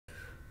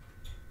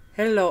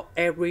Hello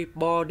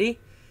everybody.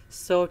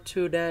 So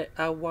today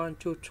I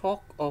want to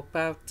talk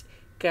about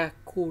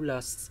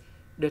calculus.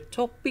 The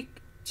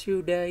topic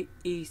today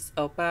is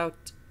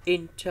about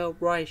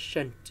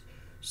integration.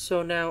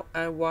 So now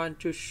I want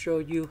to show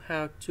you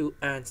how to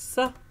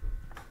answer.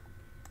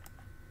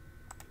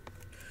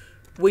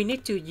 We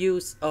need to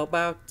use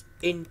about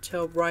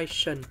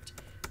integration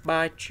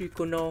by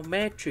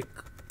trigonometric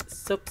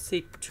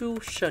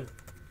substitution.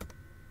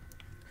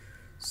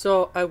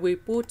 So I will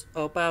put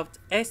about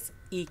s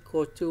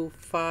equal to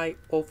 5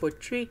 over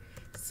 3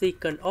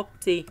 secant of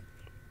t.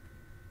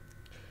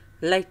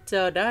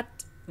 Later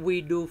that we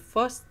do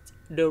first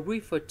the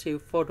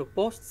derivative for the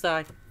both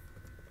sides.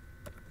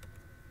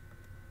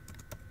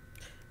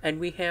 And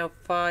we have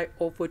 5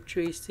 over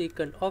 3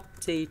 secant of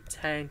t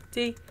tan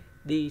t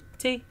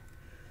dt.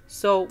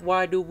 So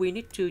why do we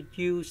need to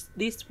use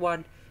this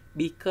one?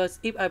 Because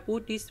if I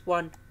put this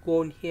one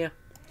gone here,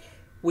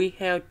 we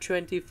have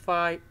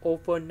 25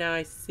 over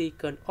 9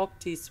 secant of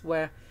t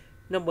square.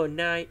 Number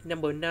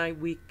 9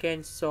 we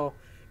cancel.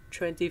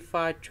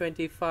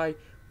 25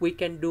 we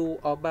can do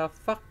about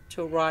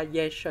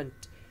factorization.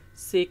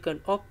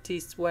 Secant of t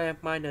square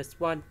minus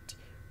 1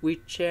 we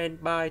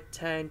change by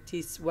tan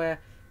t square,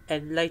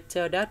 and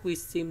later that we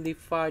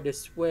simplify the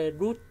square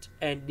root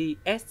and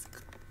ds.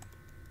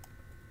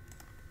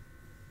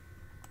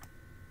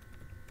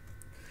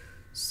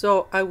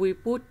 So I will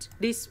put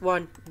this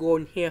one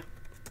gone here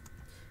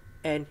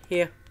and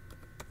here.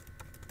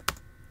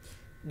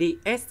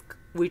 ds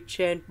we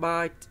change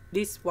by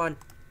this one.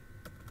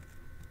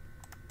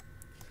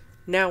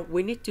 Now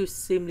we need to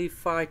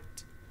simplify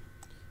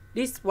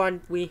this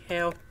one. We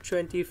have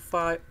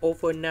 25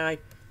 over 9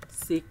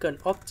 secant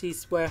of t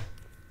square.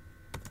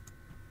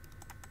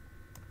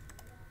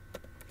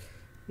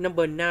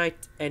 Number 9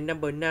 and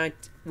number 9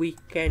 we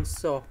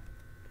cancel.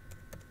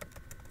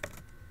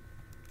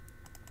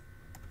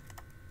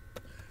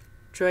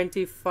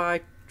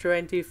 25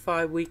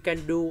 we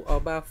can do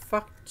about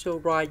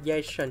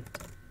factorization.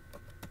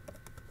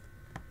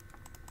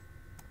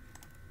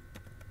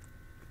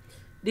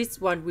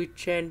 This one we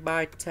change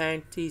by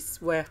tan t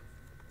square.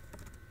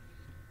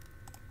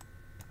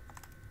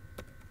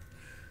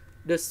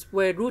 The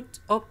square root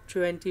of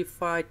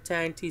 25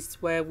 tan t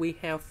square we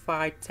have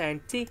 5 tan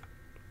t.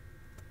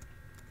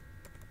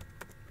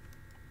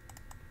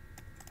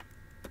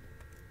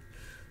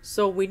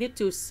 So we need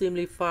to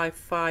simplify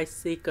 5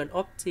 secant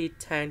of t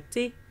tan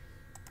t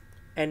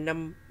and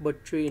number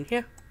 3 in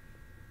here.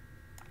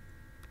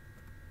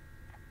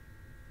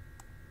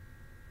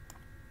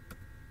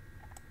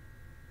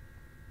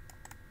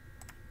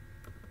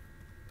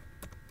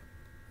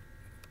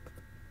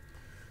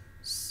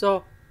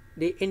 So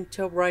the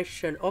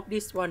integration of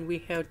this one we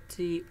have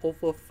t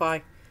over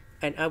 5,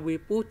 and I will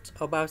put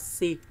about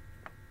c.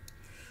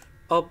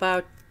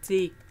 About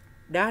t,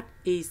 that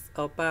is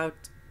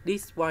about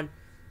this one.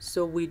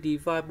 So we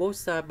divide both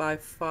sides by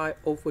 5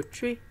 over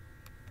 3.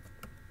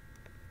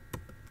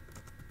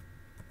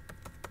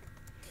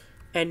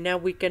 And now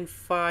we can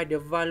find the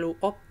value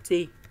of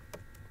t.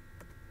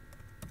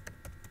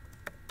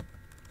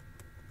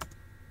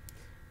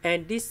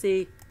 And this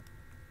is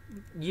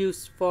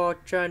used for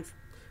transfer.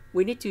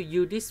 We need to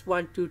use this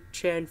one to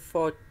change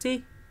for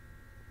t.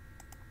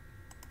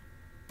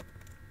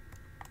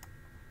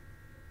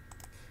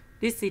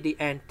 This is the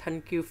end.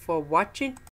 Thank you for watching.